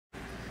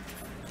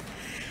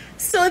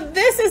So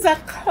this is a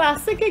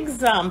classic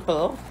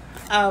example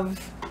of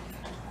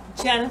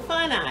Jennifer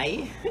and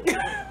I.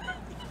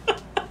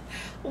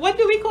 What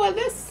do we call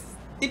this?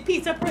 The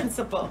Peter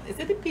principle. Is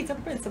it the Peter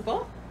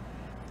principle?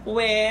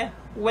 Where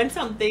when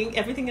something,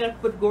 everything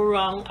that could go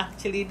wrong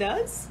actually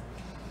does.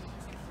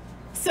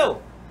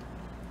 So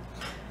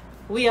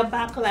we are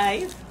back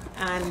live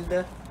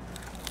and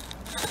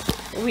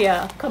we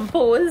are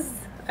composed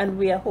and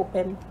we are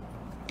hoping,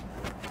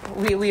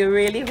 we're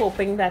really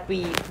hoping that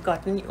we've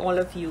gotten all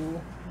of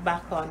you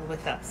back on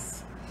with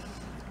us.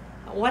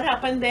 What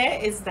happened there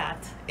is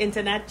that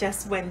internet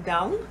just went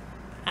down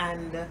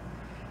and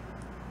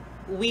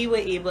we were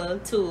able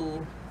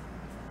to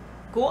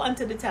go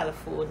onto the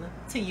telephone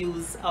to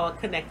use our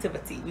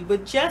connectivity. We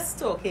were just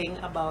talking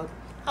about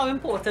how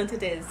important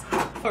it is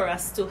for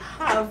us to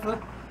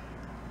have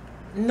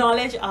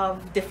knowledge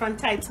of different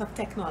types of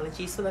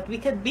technology so that we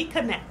can be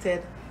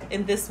connected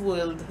in this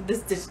world, this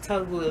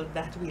digital world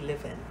that we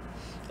live in.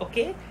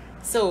 Okay,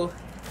 so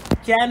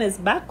Jan is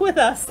back with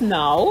us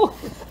now.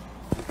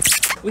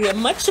 We are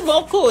much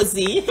more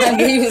cozy. And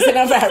we're using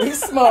a very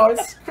small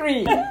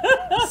screen.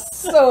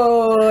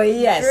 So,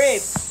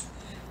 yes.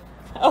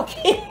 Great.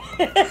 Okay.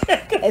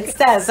 It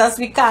tells us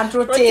we can't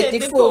rotate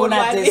the phone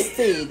at this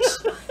stage.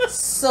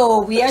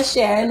 So, we are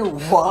sharing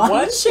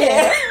one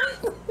chair.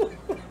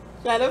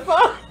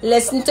 Jennifer.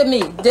 Listen to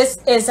me. This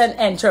is an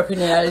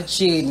entrepreneurial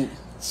journey.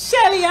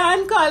 Terri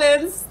Ann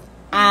Collins.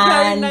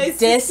 And nice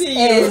this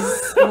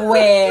is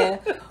where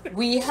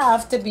we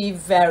have to be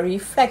very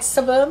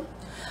flexible.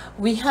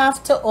 We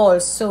have to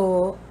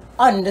also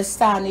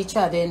understand each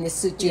other in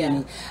this journey.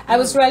 Yeah. I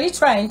was really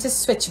trying to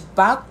switch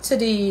back to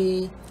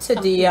the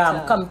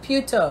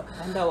computer.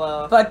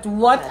 But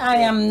what I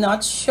am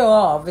not sure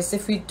of is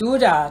if we do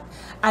that,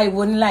 I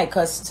wouldn't like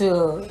us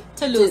to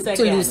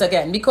lose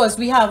again because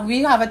we have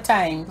a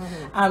time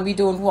and we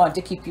don't want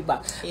to keep you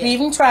back. Yeah. We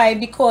even tried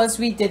because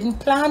we didn't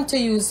plan to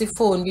use the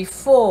phone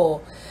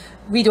before.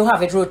 We don't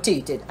have it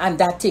rotated and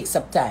that takes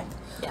up time.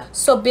 Yeah.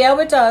 So bear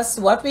with us.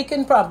 What we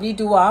can probably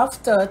do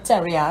after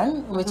Terri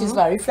Ann, which is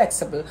very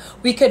flexible,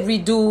 we could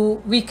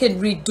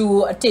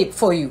redo a tape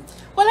for you.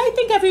 Well, I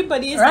think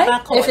everybody is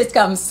back on. If it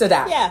comes to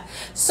that. Yeah.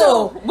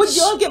 So would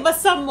you all give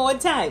us some more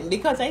time?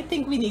 Because I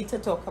think we need to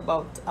talk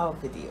about our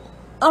video.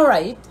 All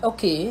right.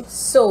 Okay.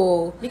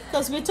 So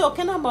because we're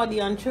talking about the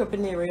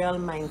entrepreneurial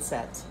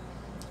mindset.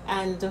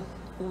 And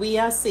we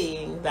are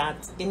saying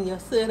that in your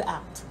third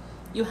act,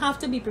 you have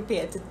to be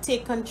prepared to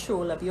take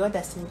control of your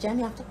destiny. Jen,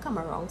 you have to come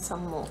around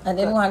some more. I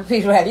didn't want to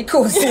be really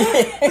cozy.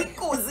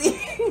 Cozy.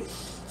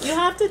 You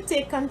have to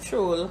take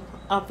control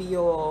of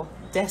your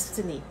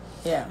destiny.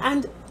 Yeah.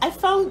 And I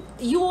found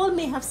you all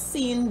may have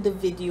seen the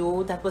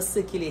video that was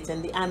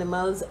circulating, the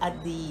animals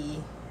at the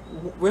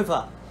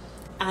river.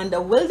 And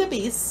a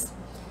wildebeest,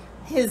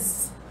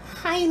 his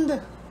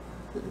hind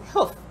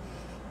hoof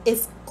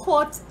is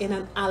caught in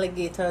an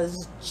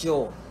alligator's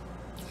jaw.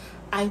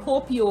 I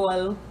hope you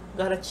all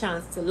got a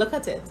chance to look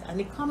at it, and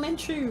the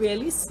commentary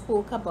really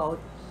spoke about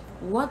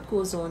what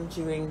goes on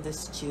during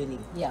this journey.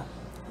 Yeah,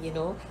 you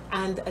know,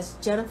 and as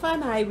Jennifer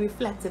and I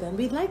reflected, and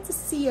we'd like to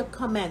see your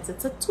comments.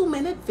 It's a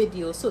 2-minute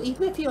video, so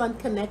even if you're on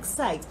Connect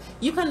site,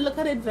 you can look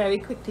at it very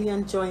quickly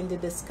and join the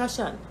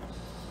discussion.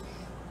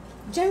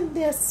 Jen,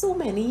 there are so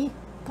many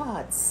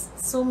parts,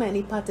 so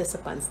many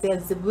participants.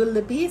 There's the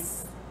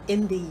wildebeest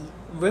in the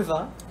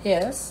river.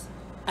 Yes.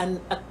 And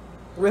a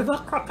river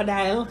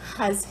crocodile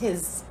has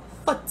his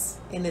foot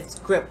in its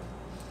grip,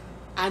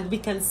 and we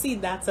can see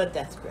that's a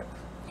death grip.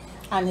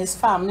 And his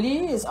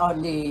family is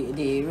on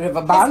the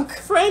riverbank.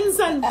 Friends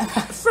and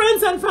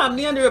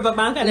family on the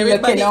riverbank, and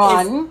everybody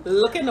is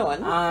looking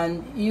on.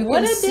 And you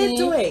what can are see, they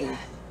doing?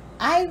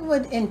 I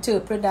would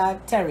interpret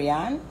that, Terri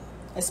Ann,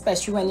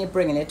 especially when you're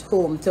bringing it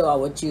home to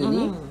our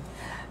journey,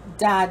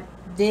 that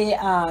they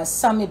are,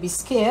 some may be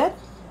scared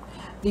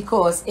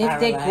because if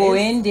they go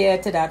in there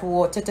to that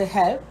water to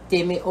help,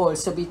 they may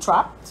also be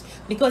trapped.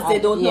 Because they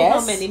don't know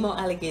how many more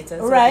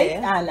alligators are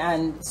there.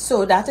 And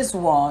so that is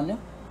one.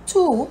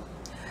 Two,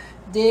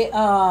 they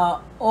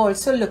are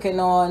also looking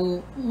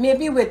on,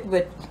 maybe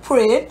with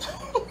praying,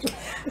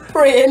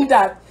 praying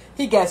that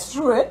he gets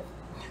through it,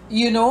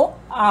 you know.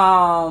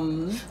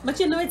 But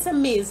you know, it's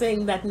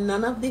amazing that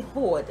none of the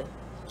horde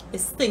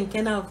is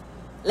thinking of,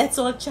 let's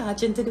all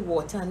charge into the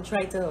water and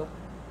try to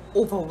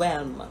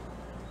overwhelm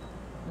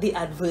the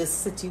adverse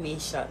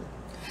situation.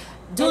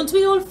 Don't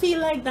we all feel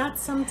like that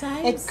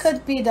sometimes? It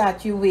could be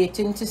that you're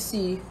waiting to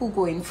see who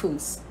going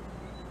first.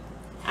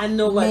 And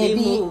nobody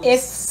moves. If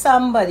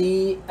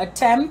somebody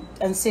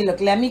attempt and say,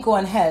 look, let me go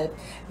and help,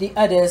 the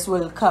others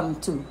will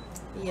come too.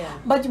 Yeah.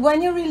 But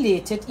when you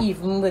relate it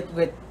even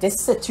with this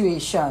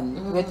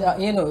situation, with,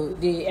 you know,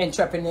 the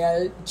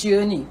entrepreneurial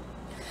journey,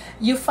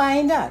 you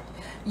find that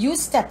you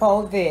step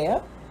out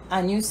there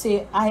and you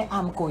say, I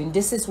am going,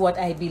 this is what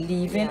I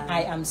believe in,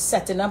 I am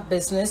setting up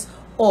business,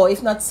 or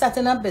if not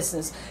setting up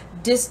business,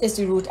 this is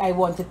the route I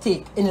want to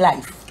take in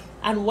life.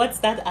 And what's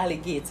that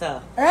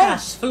alligator?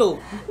 Cash flow.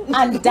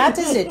 And that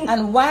is it.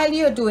 And while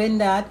you're doing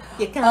that,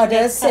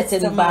 others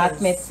sitting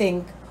back may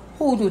think,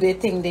 who do they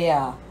think they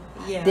are?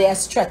 Yeah. They are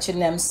stretching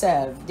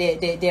themselves.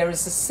 There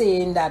is a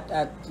saying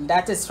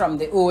that is from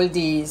the old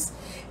days.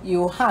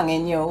 You hang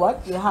in your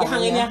what? You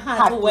hang in your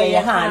hat where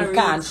your hand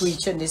can't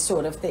reach, and this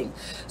sort of thing.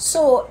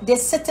 So they're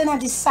sitting at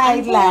the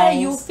sidelines. Who are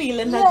you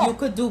feeling that you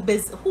could do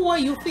business? Who are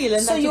you feeling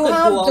so that you could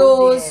have go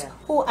those out there?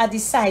 who are the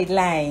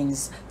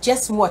sidelines,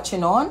 just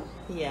watching on.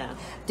 Yeah.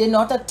 They're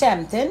not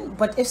attempting,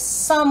 but if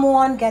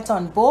someone gets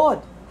on board,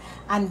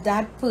 and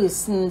that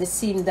person, they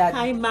seem that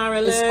Hi,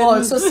 Marilyn. is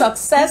also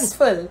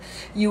successful,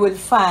 you will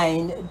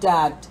find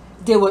that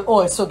they will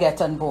also get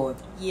on board.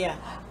 Yeah.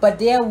 But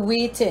they are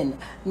waiting.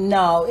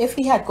 Now, if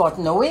he had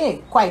gotten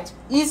away quite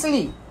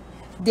easily,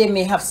 they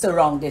may have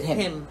surrounded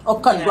him. Or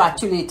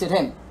congratulated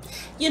him.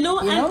 You know,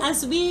 and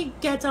as we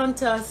get on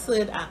to our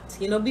third act,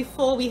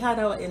 before we had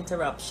our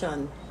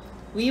interruption,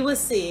 we were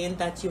saying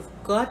that you've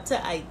got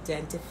to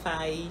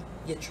identify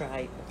your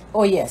tribe.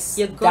 Oh, yes.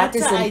 You've got that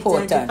is to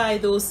important. identify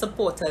those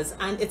supporters.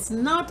 And it's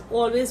not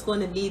always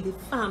going to be the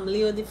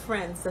family or the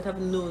friends that have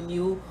known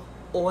you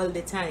all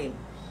the time.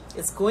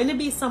 It's going to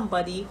be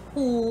somebody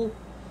who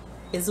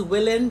is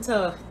willing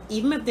to,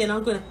 even if they're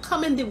not going to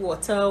come in the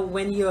water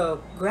when you're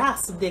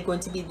grasped, they're going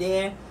to be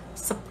there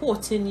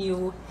supporting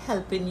you,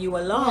 helping you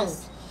along.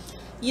 Yes.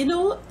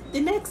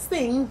 The next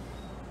thing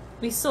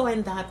we saw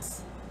in that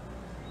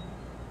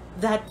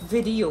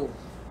video,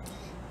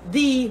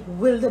 the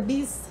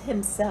wildebeest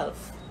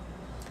himself.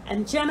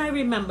 And Jen, I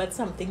remembered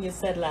something you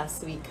said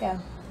last week. Yeah.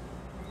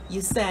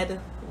 You said,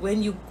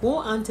 when you go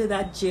onto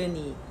that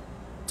journey,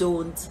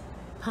 don't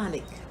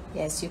panic.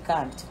 Yes, you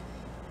can't.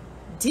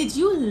 Did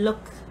you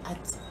look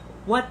at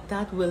what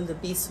that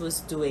wildebeest was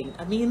doing?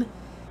 I mean,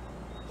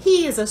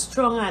 he is a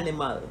strong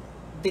animal.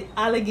 The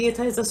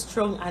alligator is a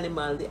strong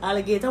animal. The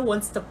alligator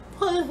wants to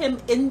pull him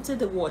into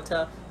the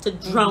water to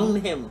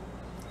drown him.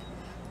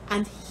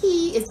 And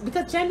he is,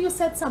 because Jen, you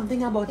said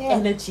something about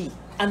energy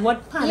and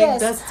what panic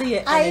does to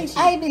your energy.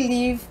 I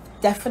believe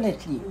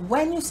definitely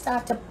when you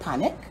start to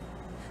panic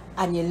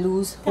and you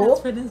lose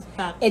hope,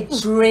 it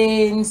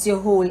drains your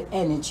whole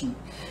energy.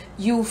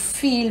 You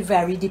feel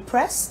very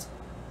depressed.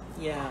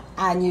 Yeah.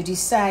 And you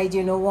decide,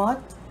 you know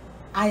what?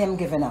 I am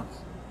giving up.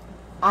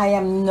 I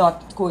am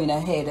not going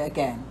ahead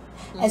again.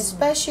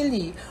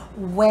 Especially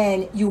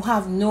when you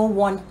have no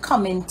one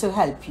coming to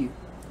help you.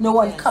 No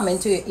one coming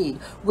to your aid,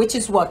 which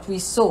is what we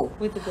saw.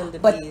 With the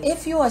wildebeest. But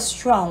if you are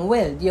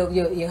strong-willed,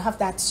 you have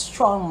that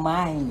strong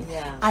mind,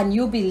 and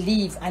you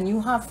believe and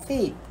you have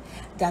faith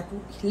that,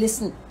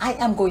 listen, I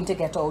am going to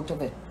get out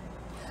of it.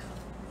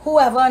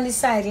 Whoever on the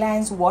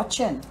sidelines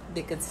watching,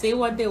 they could say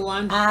what they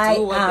want, I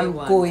do what they am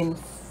want. going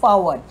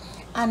forward.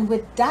 And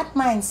with that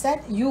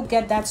mindset, you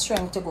get that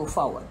strength to go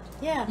forward.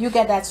 Yeah. You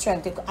get that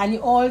strength to go. And you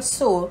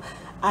also,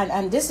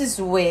 and this is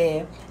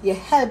where your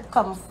help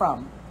come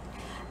from.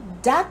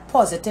 That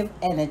positive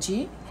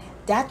energy,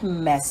 that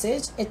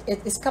message,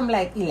 it's come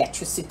like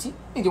electricity.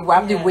 You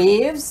have the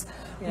waves,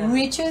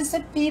 reaches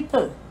the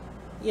people.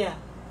 Yeah.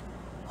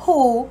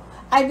 Who,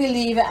 I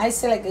believe, I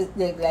say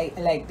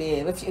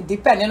like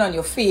depending on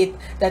your faith,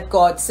 that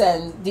God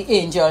sends the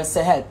angels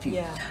to help you.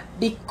 Yeah.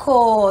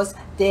 Because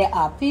there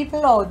are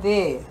people out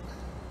there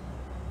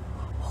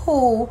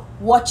who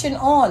watching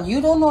on. You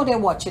don't know they're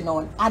watching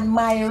on,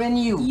 admiring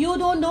you. You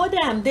don't know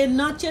them. They're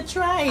not your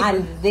tribe.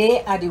 And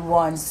they are the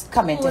ones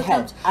coming to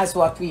help, as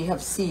what we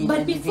have seen in the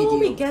video. But before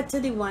we get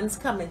to the ones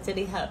coming to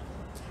the help,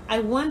 I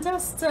want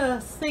us to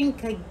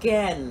think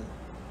again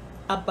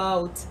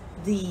about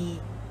the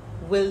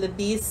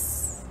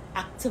wildebeest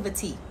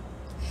activity.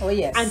 Oh,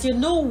 yes.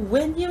 And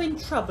when you're in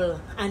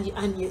trouble and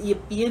you're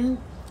being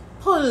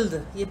pulled,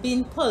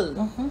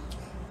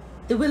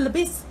 the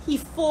wildebeest, he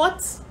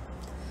fought,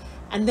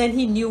 and then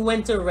he knew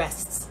when to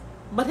rest.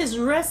 But his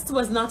rest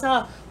was not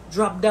a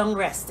drop-down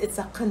rest. It's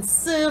a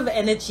conserve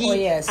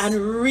energy and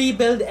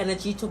rebuild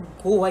energy to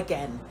go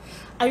again.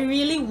 I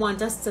really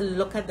want us to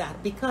look at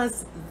that,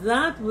 because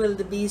that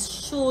wildebeest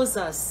shows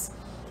us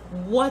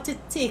what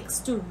it takes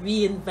to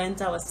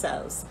reinvent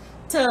ourselves,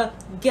 to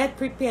get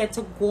prepared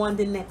to go on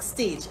the next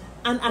stage.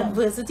 And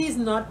adversity is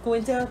not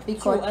going to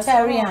throw us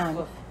Terri off.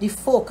 Ann, the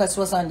focus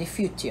was on the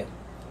future.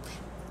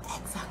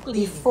 Exactly.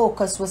 The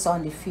focus was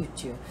on the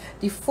future.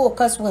 The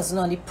focus wasn't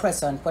on the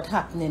present, what's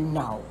happening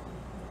now.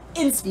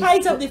 In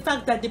spite of the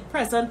fact that the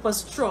present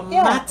was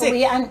traumatic.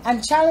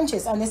 And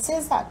challenges. And it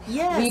says that.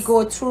 Yes. We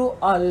go through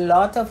a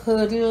lot of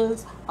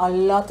hurdles, a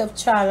lot of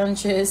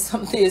challenges.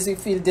 Some days we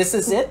feel this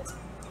is it.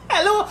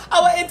 Hello,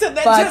 our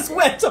internet just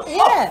went off.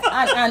 Yeah,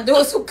 and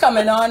those who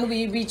coming on,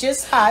 we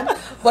just had,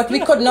 but we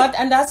could not,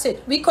 and that's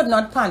it. We could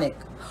not panic.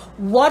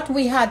 What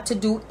we had to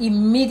do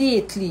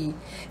immediately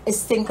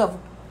is think of,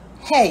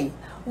 hey,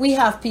 we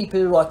have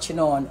people watching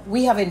on.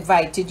 We have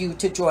invited you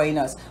to join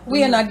us.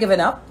 We are not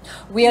giving up.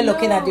 We are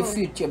looking at the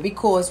future,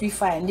 because we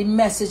find the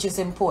message is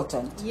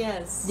important.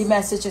 Yes. The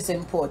message is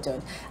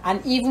important.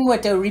 And even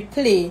with a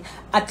replay,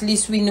 at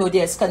least we know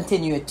there's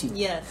continuity.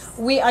 Yes.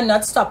 We are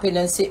not stopping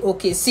and say,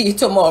 okay, see you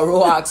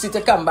tomorrow, ask you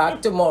to come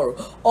back tomorrow.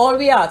 All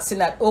we are asking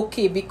that,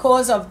 okay,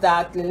 because of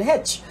that little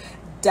hitch,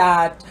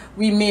 that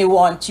we may go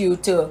on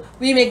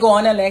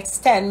the next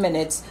 10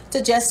 minutes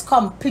to just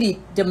complete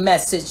the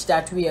message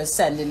that we are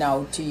sending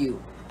out to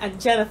you. And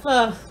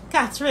Jennifer,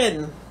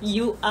 Catherine,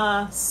 you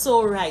are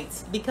so right,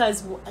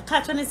 because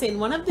Catherine is saying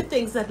one of the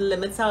things that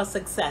limits our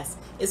success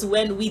is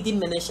when we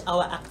diminish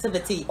our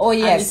activity. Oh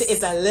yes. And we say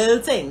it's a little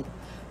thing.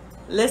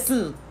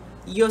 Listen,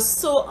 you're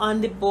so on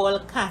the ball,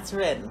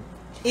 Catherine.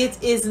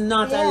 It is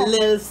not a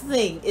little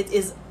thing. It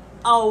is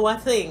our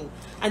thing.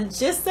 And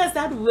just as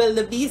that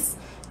wildebeest,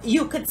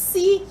 you could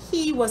see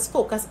he was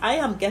focused. I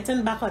am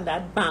getting back on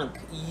that bank.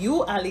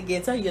 You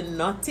alligator, you're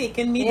not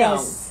taking me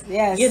down.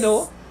 Yes. You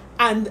know?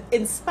 And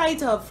in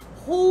spite of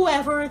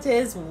whoever it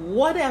is,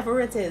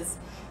 whatever it is,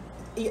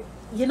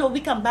 you know, we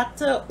come back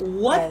to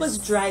what was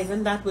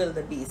driving that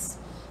wildebeest.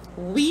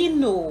 We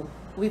know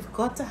we've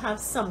got to have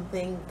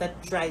something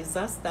that drives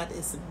us that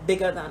is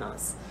bigger than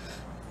us.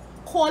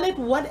 Call it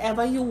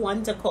whatever you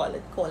want to call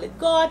it. Call it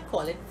God,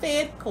 call it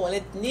faith, call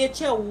it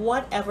nature,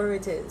 whatever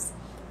it is.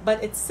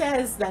 But it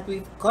says that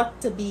we've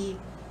got to be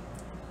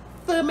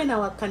firm in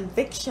our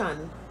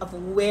conviction of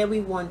where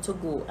we want to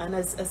go. And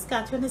as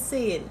Catherine is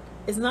saying,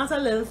 it's not a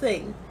little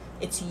thing.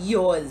 It's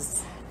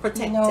yours.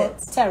 Protect it.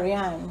 Terri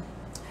Ann,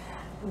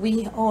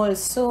 we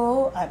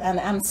also, and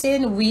I'm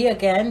saying we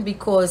again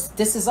because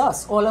this is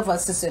us, all of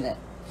us is in it.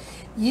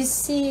 You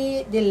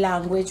see the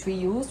language we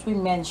use, we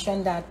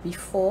mentioned that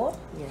before.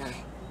 Yeah.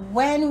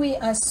 When we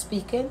are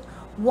speaking,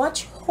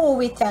 watch who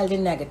we tell the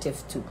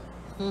negative to.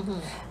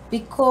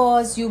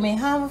 Because you may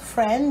have a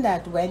friend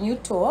that when you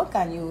talk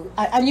and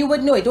you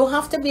would know, it don't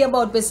have to be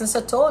about business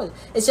at all.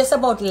 It's just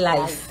about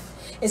life.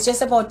 It's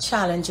just about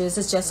challenges.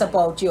 It's just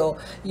about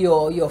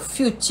your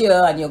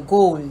future and your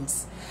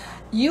goals.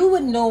 You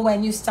would know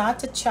when you start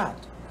to chat,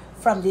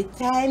 from the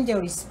time the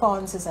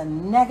response is a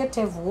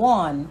negative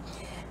one,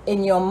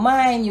 in your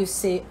mind you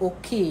say,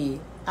 okay,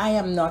 I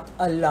am not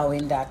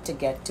allowing that to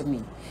get to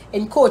me.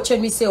 In coaching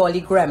we say all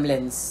the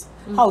gremlins.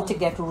 How to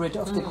get rid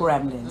of the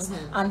gremlins.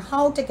 And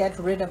how to get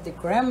rid of the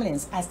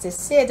gremlins, as they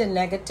say the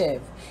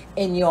negative,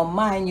 in your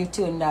mind you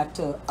turn that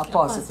to a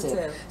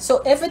positive.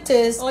 So if it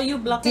is or you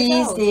block these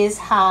it out. days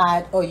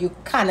hard, or you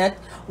cannot,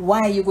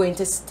 why are you going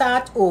to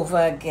start over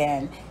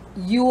again?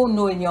 You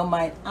know in your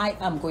mind, I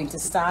am going to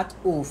start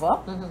over.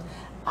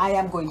 I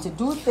am going to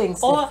do things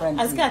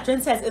differently. As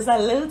Catherine says, it's a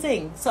little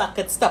thing, so I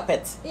could stop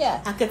it.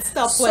 Yeah. I could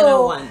stop when I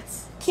want.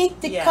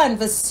 Keep the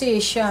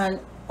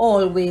conversation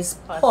always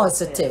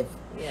positive.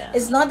 Yeah.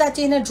 It's not that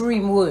you're in a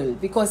dream world,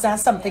 because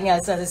that's something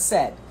else that is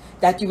said,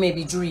 that you may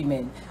be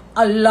dreaming.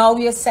 Allow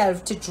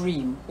yourself to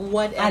dream.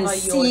 Whatever and your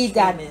see dream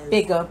that is.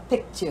 bigger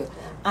picture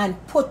and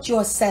put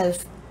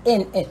yourself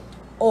in it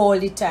all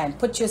the time.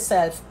 Put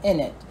yourself in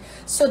it.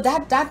 So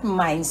that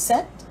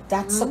mindset,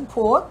 that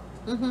support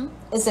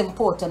is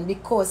important,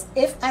 because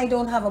if I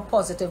don't have a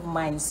positive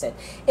mindset,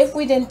 if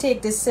we didn't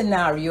take this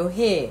scenario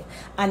here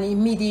and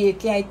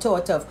immediately I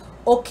thought of,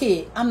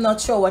 okay, I'm not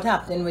sure what's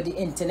happening with the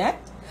internet,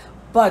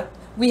 but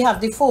we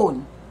have the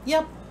phone.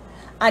 Yep.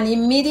 And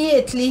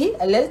immediately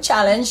a little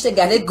challenge to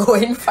get it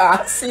going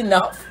fast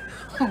enough.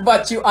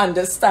 But you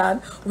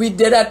understand, we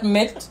did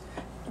admit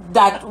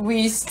that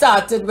we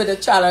started with a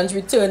challenge.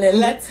 We turn in.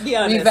 Let's be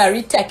honest. We're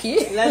very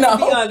techie. Let's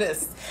be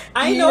honest.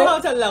 I know how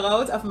to log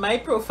out of my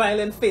profile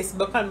in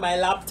Facebook on my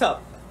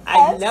laptop.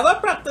 I never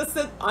practiced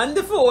it on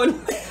the phone,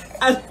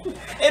 and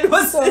it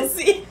was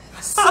easy.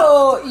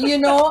 So you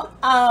know,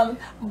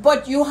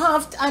 but you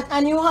have to,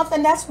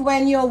 and that's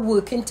when you're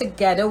working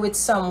together with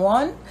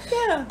someone.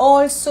 Yeah.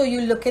 Also,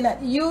 you're looking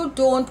at, you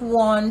don't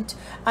want,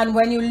 and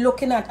when you're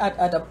looking at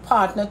a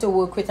partner to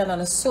work with and an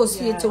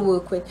associate to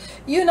work with,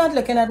 you're not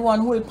looking at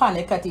one who will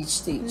panic at each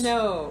stage.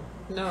 No.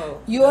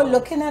 You're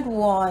looking at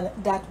one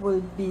that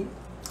will be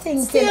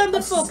thinking. Stay on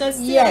the focus.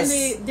 Stay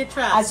on the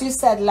track. As you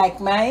said,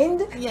 like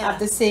mind, have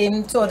the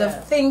same sort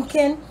of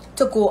thinking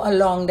to go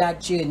along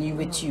that journey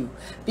with you,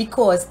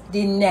 because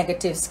the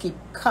negatives keep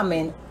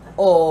coming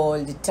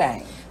all the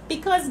time.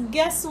 Because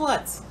guess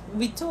what?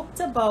 We talked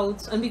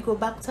about, and we go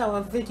back to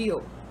our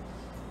video.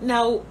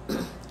 Now,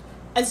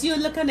 as you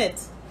look at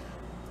it,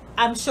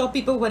 I'm sure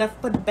people would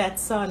have put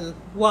bets on,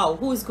 wow,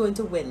 who's going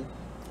to win?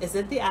 Is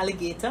it the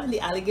alligator? The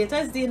alligator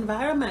is the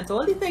environment.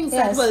 All the things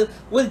that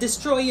will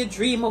destroy your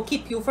dream or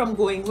keep you from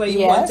going where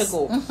you want to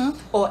go.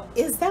 Or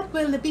is that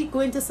wildebeest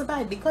going to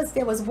survive? Because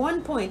there was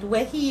one point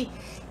where he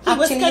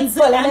was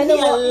concerned and he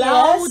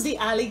allowed the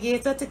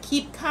alligator to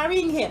keep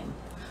carrying him.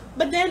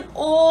 But then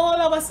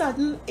all of a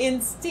sudden,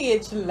 in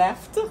stage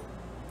left,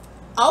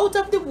 out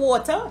of the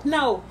water.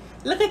 Now,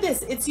 look at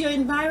this. It's your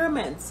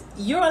environment.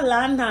 You're a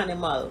land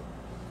animal.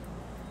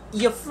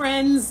 Your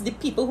friends, the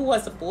people who are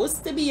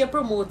supposed to be your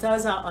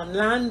promoters are on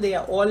land. They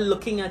are all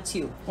looking at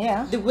you.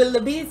 Yeah. The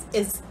wildebeest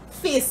is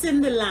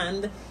facing the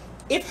land.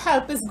 If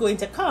help is going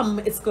to come,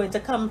 it's going to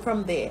come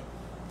from there.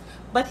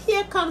 But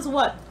here comes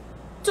what?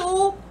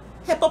 2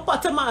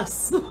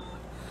 hippopotamus.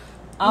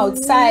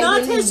 Outside,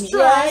 not his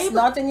tribe,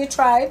 not in your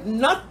tribe,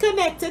 not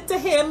connected to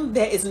him.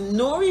 There is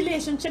no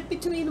relationship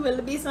between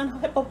wildebeest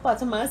and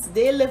hippopotamus.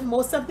 They live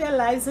most of their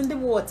lives in the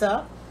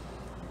water.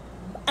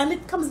 and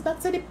it comes back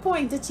to the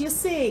point that you're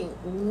saying,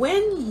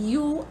 when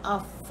you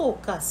are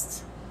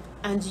focused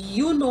and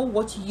you know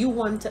what you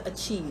want to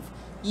achieve,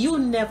 you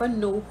never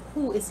know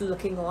who is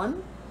looking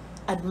on,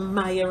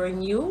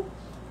 admiring you,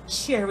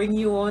 cheering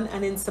you on,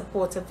 and in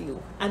support of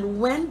you. And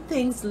when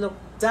things look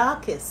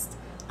darkest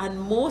and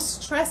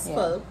most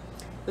stressful,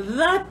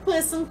 that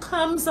person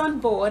comes on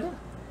board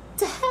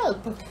to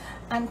help.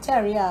 And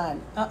Terri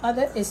Ann,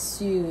 another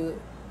issue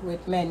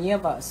with many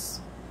of us,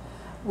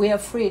 we're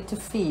afraid to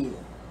fail.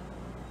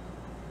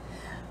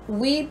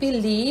 We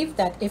believe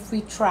that if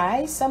we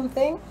try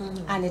something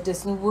and it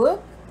doesn't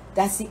work,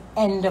 that's the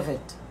end of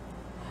it.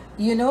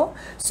 You know,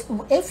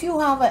 so if you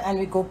have and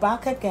we go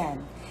back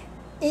again,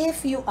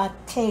 if you are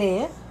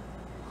clear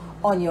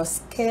on your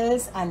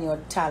skills and your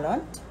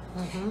talent,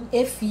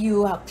 if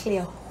you are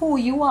clear who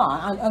you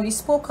are, and we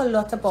spoke a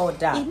lot about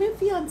that. Even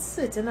if you're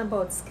uncertain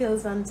about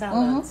skills and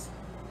talents,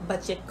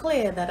 but you're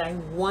clear that I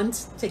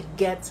want to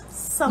get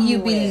somewhere. You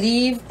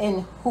believe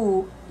in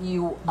who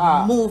you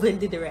are. Move in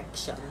the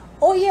direction.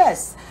 Oh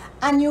yes,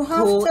 and you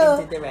have Go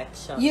to, in the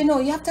direction. you know,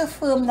 you have to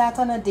affirm that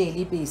on a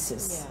daily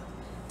basis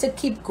to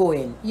keep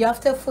going. You have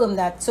to affirm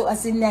that. So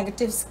as the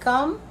negatives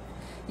come,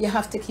 you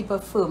have to keep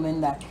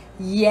affirming that.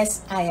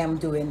 Yes, I am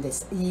doing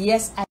this.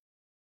 Yes, I.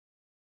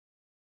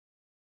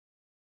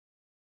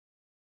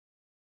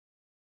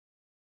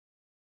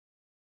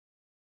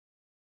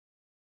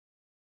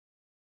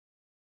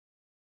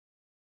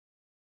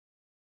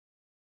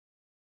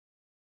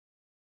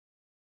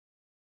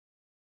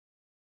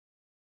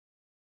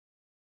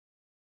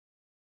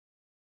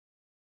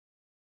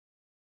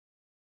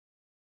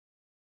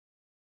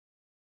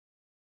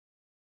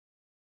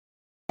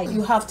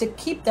 You have to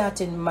keep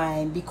that in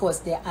mind,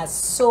 because there are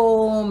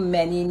so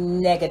many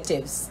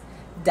negatives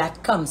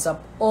that comes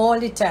up all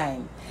the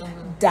time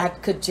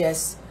that could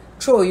just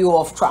throw you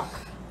off track.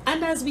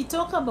 And as we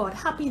talk about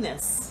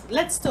happiness,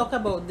 let's talk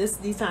about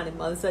these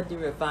animals at the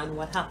river and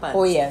what happens.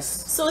 Oh yes.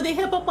 So the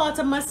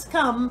hippopotamus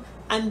come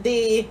and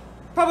they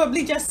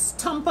probably just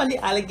stomp on the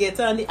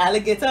alligator, and the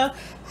alligator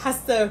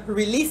has to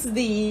release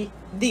the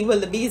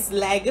wildebeest's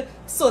leg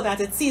so that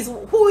it sees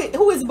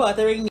who is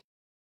bothering me.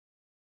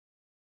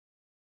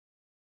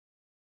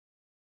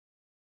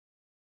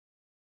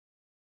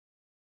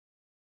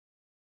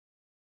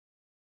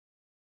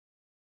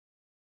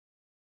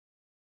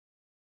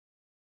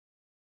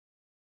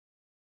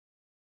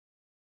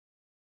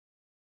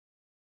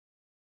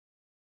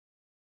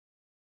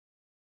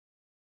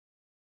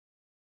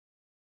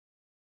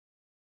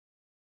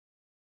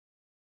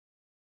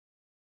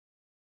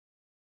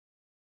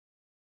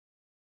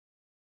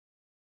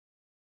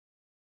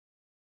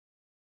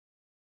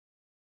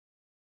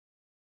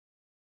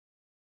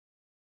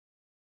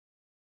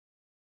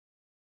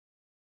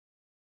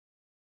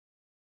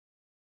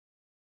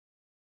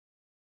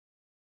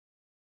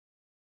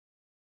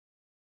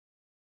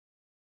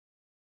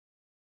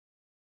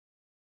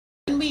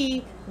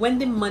 When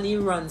the money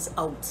runs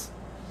out,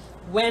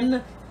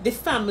 when the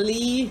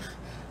family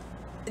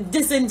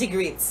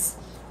disintegrates,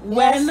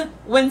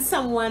 when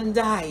someone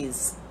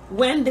dies,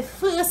 when the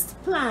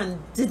first plan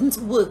didn't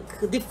work,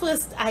 the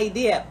first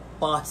idea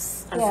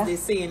bust, as they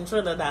say in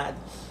Trinidad,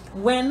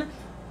 when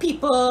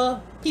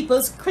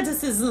people's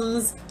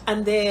criticisms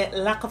and their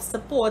lack of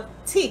support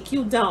take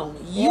you down,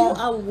 you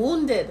are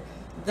wounded.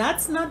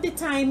 That's not the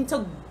time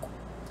to.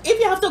 If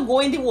you have to go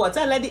in the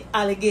water, let the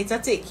alligator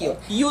take you.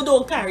 You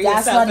don't carry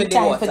yourself in the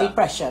water. That's not the time for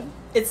depression.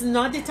 It's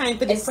not the time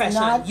for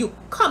depression. You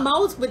come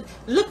out with,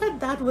 look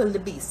at that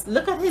wildebeest.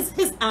 Look at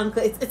his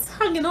ankle. It's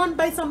hanging on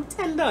by some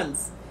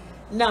tendons.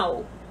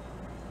 Now,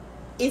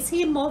 is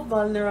he more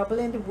vulnerable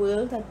in the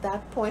world at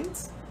that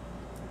point?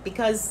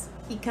 Because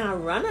he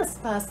can't run as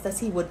fast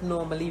as he would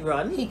normally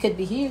run. He could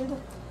be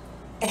healed.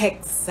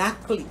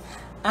 Exactly.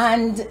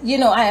 And, you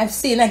know, I have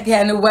seen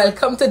again,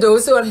 welcome to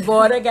those who are on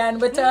board again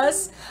with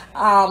us.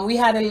 We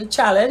had a little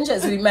challenge,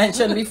 as we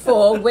mentioned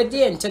before, with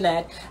the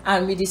internet,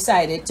 and we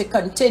decided to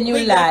continue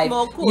live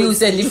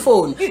using the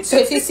phone. So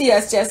if you see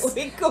us just,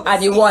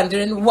 and you're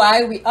wondering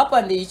why we up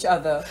on each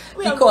other,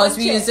 because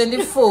we're using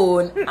the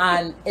phone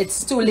and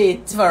it's too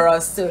late for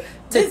us to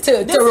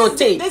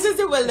rotate. This is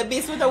the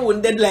wildebeest with a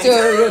wounded leg.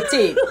 To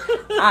rotate.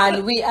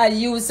 And we are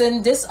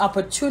using this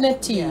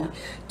opportunity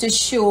to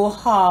show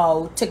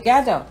how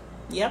together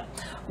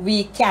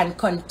we can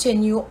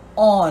continue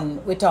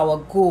on with our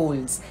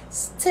goals,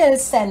 still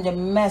send a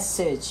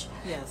message,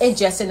 it's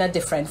just in a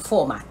different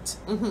format.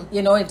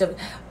 You know,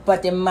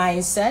 but the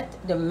mindset,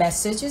 the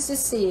message is the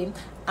same,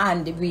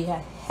 and we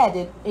are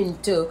headed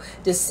into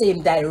the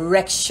same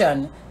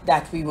direction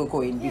that we were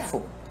going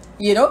before.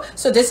 You know,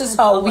 so this is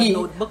how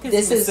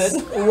this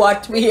is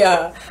what we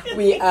are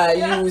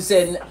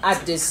using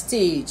at this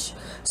stage.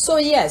 So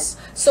yes,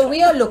 so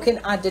we are looking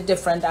at the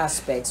different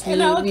aspects. We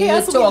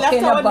were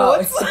talking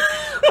about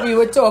we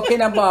were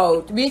talking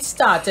about, we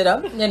started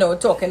up,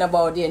 talking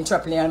about the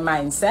entrepreneurial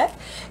mindset.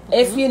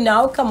 If you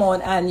now come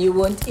on and you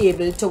weren't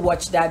able to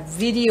watch that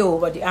video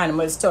about the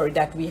animal story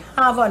that we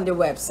have on the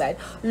website,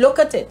 look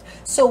at it.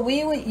 So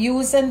we were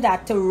using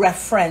that to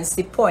reference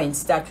the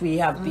points that we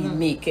have been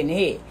making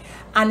here.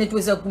 And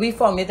we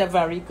found it a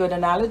very good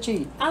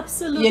analogy.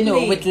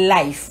 Absolutely. With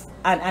life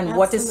and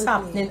what is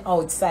happening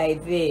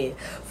outside there.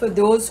 For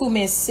those who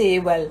may say,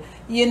 well,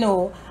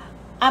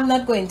 I'm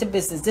not going to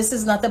business. This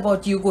is not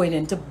about you going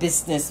into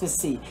business,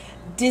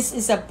 This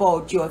is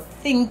about your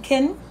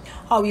thinking,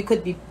 how you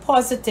could be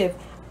positive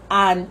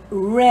and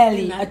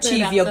really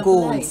achieve your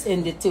goals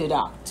in the third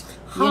act.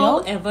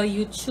 However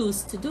you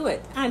choose to do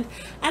it. And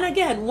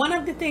again, one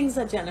of the things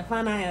that Jennifer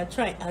and I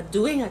are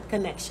doing at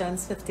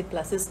Connections 50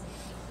 Plus is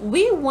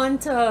we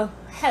want to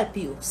help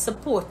you,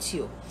 support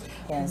you.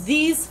 Yes.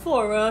 These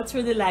fora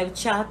through the live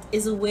chat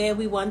is where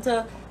we want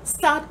to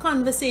start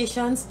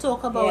conversations,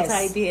 talk about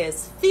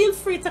ideas. Feel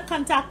free to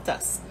contact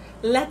us.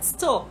 Let's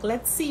talk.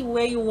 Let's see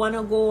where you want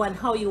to go and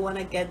how you want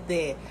to get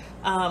there.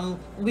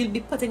 We'll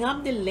be putting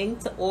up the link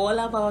to all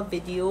of our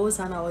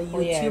videos on our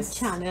YouTube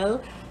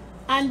channel.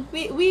 And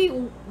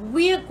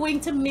we are going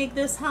to make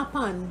this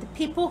happen. The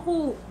people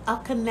who are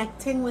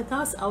connecting with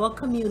us, our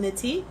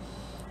community,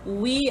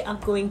 we are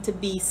going to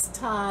be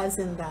stars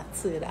in that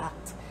third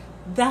act.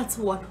 That's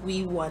what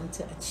we want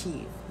to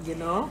achieve,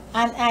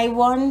 And I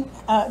want,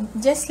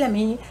 just let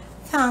me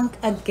thank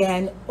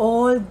again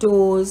all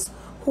those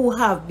who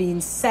have been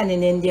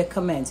sending in their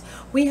comments.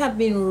 We have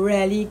been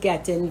really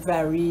getting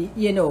very,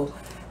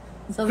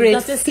 so great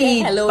got to feedback. Say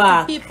hello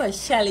to people.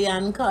 Shelly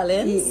Ann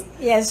Collins.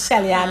 Yes,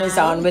 Shelly Ann is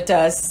on with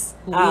us.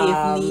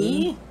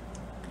 Whitney.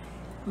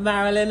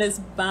 Marilyn is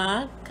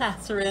back.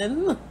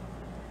 Catherine.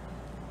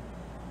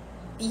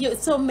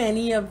 So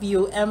many of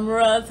you.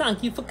 Emerald,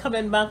 thank you for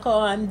coming back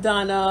on.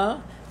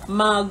 Donna,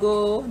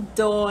 Margot,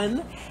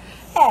 Dawn.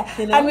 Yeah,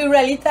 and we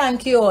really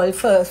thank you all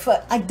for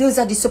those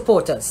are the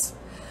supporters.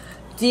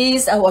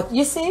 These are what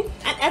you see.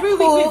 And every week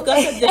we've got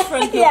a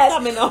different group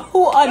coming up.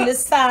 Who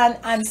understand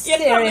and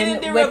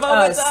steering with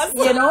us,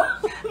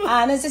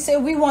 And as I say,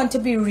 we want to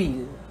be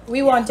real.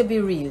 We want to be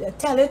real.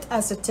 Tell it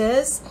as it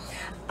is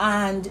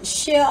and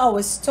share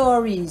our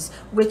stories,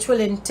 which will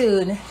in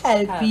turn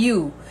help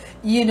you,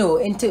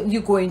 into you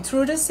going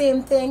through the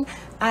same thing.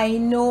 I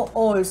know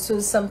also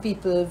some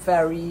people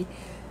very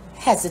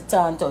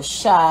hesitant or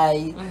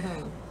shy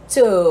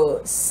to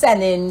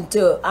send in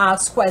to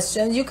ask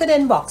questions. You could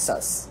inbox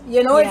us,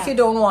 if you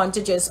don't want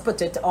to just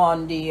put it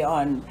on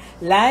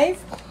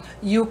live,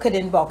 you could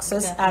inbox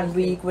us and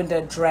we would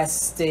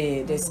address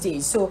the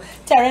stage. So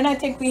Terri, and I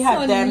think we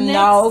have them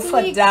now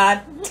for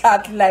that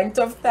length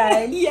of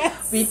time.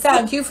 Yes. We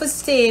thank you for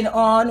staying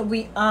on.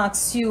 We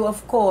ask you,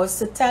 of course,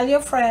 to tell your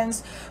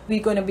friends.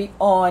 We're going to be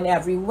on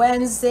every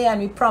Wednesday,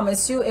 and we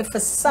promise you, if for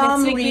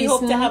some reason we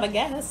hope to have a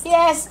guest.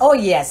 Yes,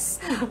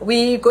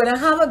 we're going to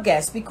have a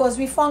guest, because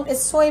we found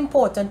it's so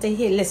important to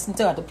listen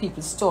to other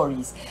people's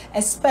stories,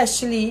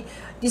 especially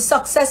the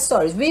success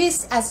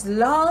stories. As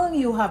long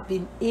you have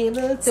been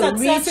able to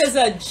success is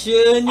a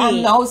journey.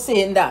 I'm now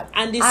saying that,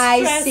 and the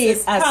stress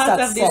is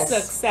part of the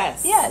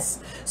success. Yes.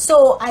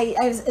 So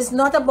it's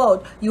not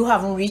about you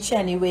haven't reached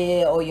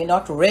anywhere, or you're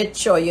not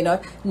rich, or you're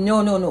not.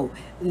 No.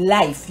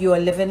 Life. You are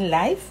living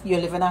life. You're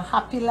living a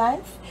happy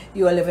life.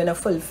 You are living a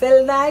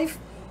fulfilled life.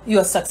 You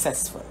are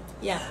successful.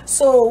 Yeah.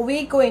 So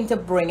we're going to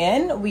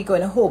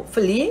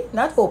hopefully,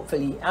 not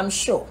hopefully, I'm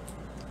sure,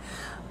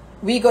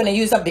 we're going to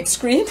use a big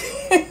screen.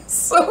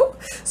 so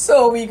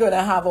we're going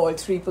to have all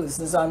three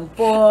persons on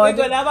board. We're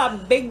going to have a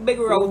big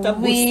router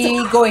booster.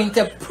 We're going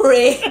to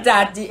pray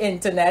that the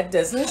internet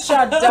doesn't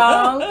shut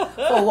down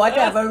for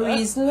whatever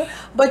reason.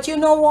 But you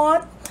know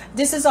what?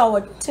 This is our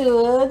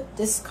third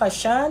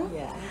discussion.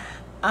 Yeah.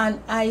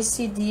 And I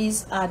see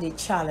these are the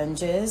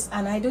challenges.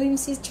 And I don't even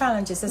see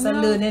challenges as a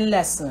learning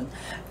lesson.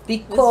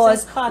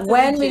 Because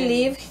when we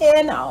leave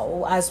here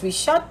now, as we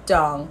shut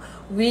down,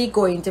 we're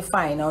going to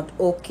find out,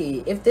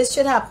 okay, if this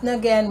should happen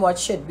again, what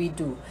should we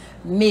do?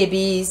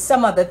 Maybe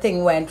some other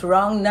thing went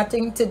wrong,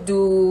 nothing to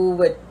do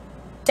with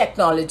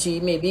technology,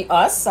 maybe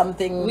us,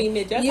 something. We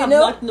may just have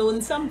not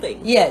known something.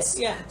 Yes.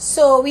 Yeah.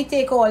 So we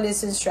take all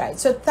this in stride.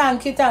 So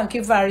thank you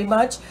very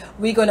much.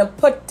 We're going to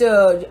put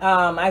the,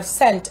 I've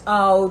sent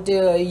out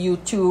the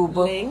YouTube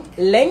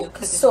link.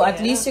 So at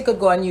least you could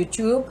go on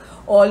YouTube.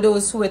 All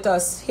those with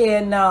us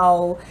here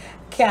now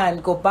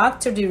can go back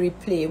to the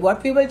replay.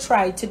 What we will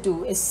try to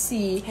do is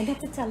see if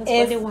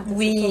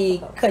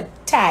we could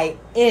tie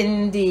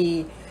in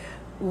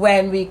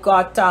when we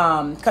got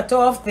cut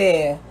off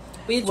there.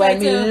 When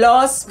we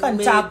lost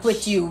contact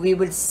with you, we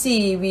will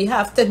see. We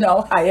have to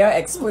now hire an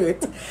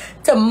expert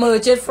to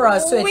merge it for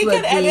us. So we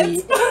learn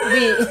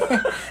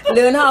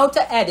how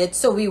to edit,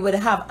 so we would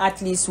have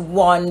at least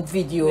one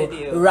video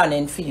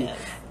running for you. Yes.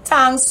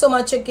 thanks so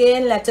much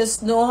again. Let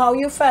us know how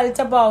you felt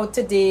about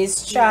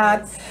today's chat.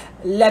 Yes.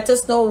 Let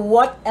us know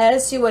what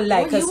else you would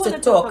like us to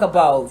talk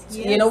about.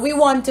 Yes. You know, we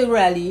want to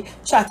really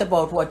chat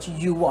about what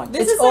you want.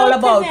 This it's is all our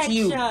about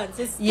you. connections.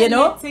 It's you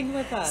know, connecting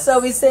with us. so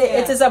we say Yeah.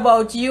 it is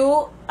about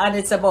you, and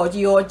it's about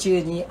your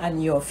journey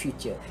and your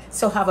future.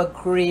 So have a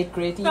great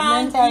evening,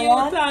 Terri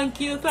Ann.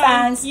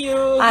 Thank you.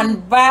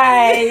 And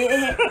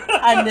bye.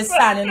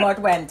 Understanding what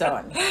went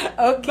on.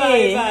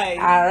 Okay. Bye.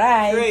 All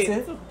right.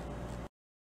 Great.